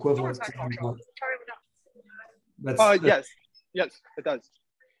almost equivalent to yes, it does.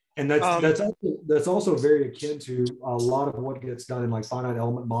 And that's also very akin to a lot of what gets done in like finite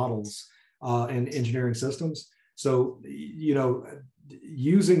element models and engineering systems. So,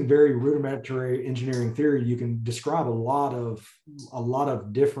 using very rudimentary engineering theory, you can describe a lot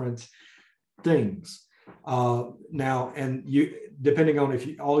of different things. Now, and depending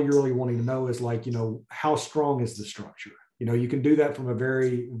on all you're really wanting to know is like, how strong is the structure? You can do that from a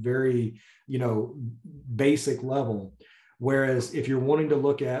very, very, basic level. Whereas if you're wanting to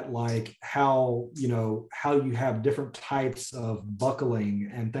look at like how you have different types of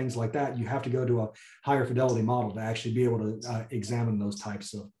buckling and things like that, you have to go to a higher fidelity model to actually be able to examine those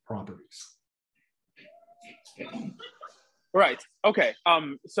types of properties. Right. Okay.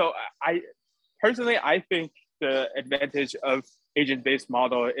 So I personally think the advantage of agent-based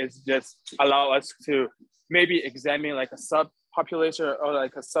model is just allow us to maybe examine like a subpopulation or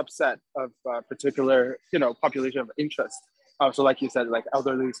like a subset of particular, population of interest. So like you said, like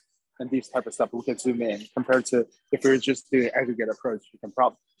elderly and these type of stuff, we can zoom in compared to if we're just doing aggregate approach,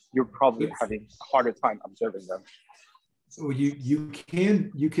 you're probably having a harder time observing them. So you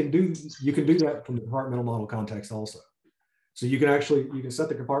can do that from the compartmental model context also. So you can set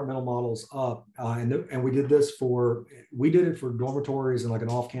the compartmental models up, and we did it for dormitories and like an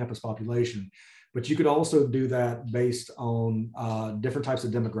off-campus population, but you could also do that based on different types of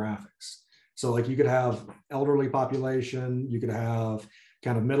demographics. So like you could have elderly population, you could have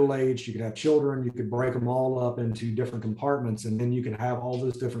kind of middle-aged, you could have children, you could break them all up into different compartments, and then you can have all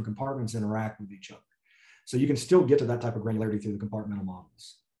those different compartments interact with each other. So you can still get to that type of granularity through the compartmental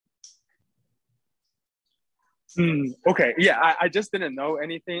models. Okay, yeah, I just didn't know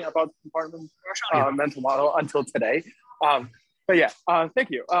anything about the compartmental model until today. But yeah, thank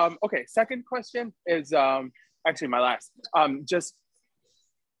you. Okay, second question is actually my last.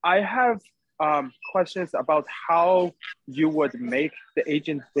 I have questions about how you would make the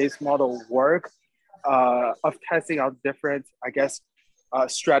agent-based model work of testing out different, I guess,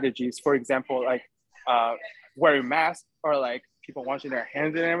 strategies. For example, like wearing masks or like people washing their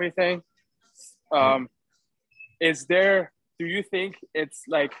hands and everything. Do you think it's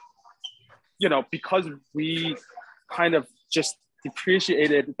like, because we kind of just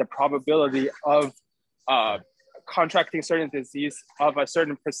depreciated the probability of contracting certain disease of a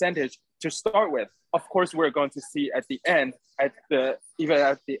certain percentage to start with? Of course, we're going to see at the end, even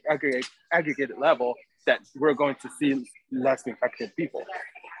at the aggregate level, that we're going to see less infected people,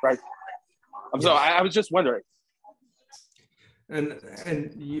 right? So I was just wondering.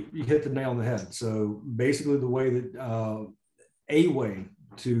 And you hit the nail on the head. So basically the way that a way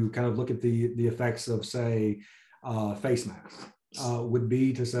to kind of look at the effects of, say, face masks would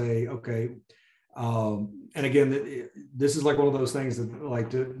be to say, okay, and again, this is like one of those things that, like,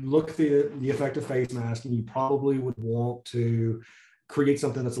 to look at the effect of face mask, and you probably would want to create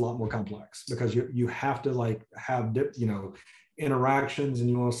something that's a lot more complex, because you have to, like, have, you know, interactions, and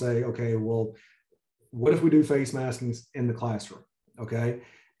you want to say, okay, well, what if we do face masking in the classroom? Okay.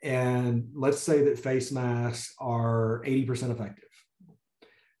 And let's say that face masks are 80% effective.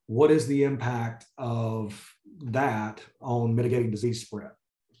 What is the impact of that on mitigating disease spread?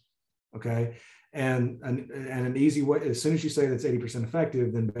 Okay. And an easy way, as soon as you say that's 80%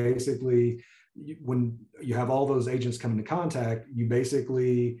 effective, then basically when you have all those agents come into contact, you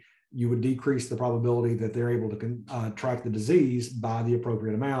would decrease the probability that they're able to track the disease by the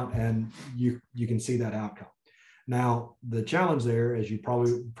appropriate amount, and you can see that outcome. Now, the challenge there, as you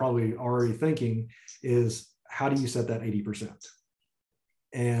probably already thinking, is how do you set that 80%?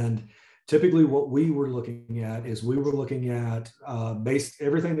 And typically what we were looking at is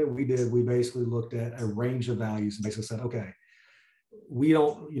everything that we did, we basically looked at a range of values and basically said, okay, we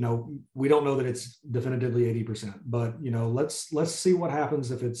don't know that it's definitively 80%, but, you know, let's see what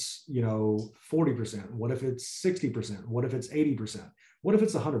happens if it's, you know, 40%. What if it's 60%? What if it's 80%? What if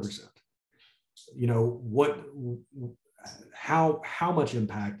it's 100%? You know, how much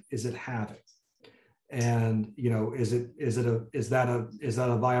impact is it having? And, you know, is that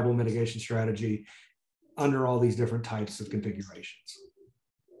a viable mitigation strategy under all these different types of configurations?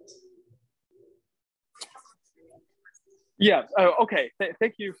 Yeah. Okay.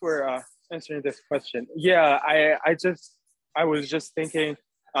 Thank you for answering this question. Yeah, I was just thinking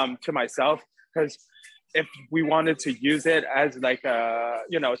to myself, because if we wanted to use it as like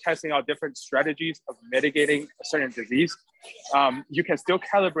you know, testing out different strategies of mitigating a certain disease, you can still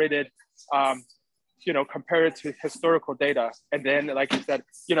calibrate it, you know, compare it to historical data, and then, like you said,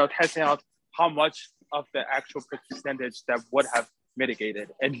 you know, testing out how much of the actual percentage that would have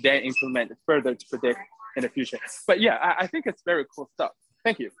mitigated, and then implement further to predict in the future. But yeah, I think it's very cool stuff.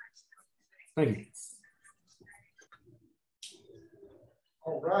 Thank you. Thank you.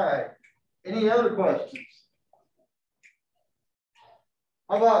 All right. Any other questions?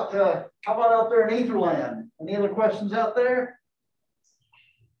 How about out there in Etherland? Any other questions out there?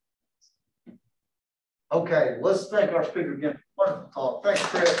 Okay, let's thank our speaker again. Wonderful talk. Thanks,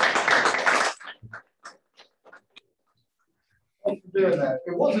 Chris. Thanks for doing that.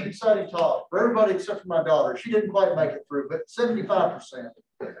 It was an exciting talk for everybody except for my daughter. She didn't quite make it through, but 75%.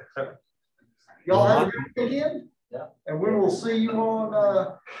 Y'all have a good weekend. Yeah. And we will see you on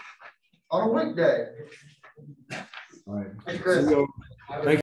a weekday. All right. Thanks, Chris. Thank you.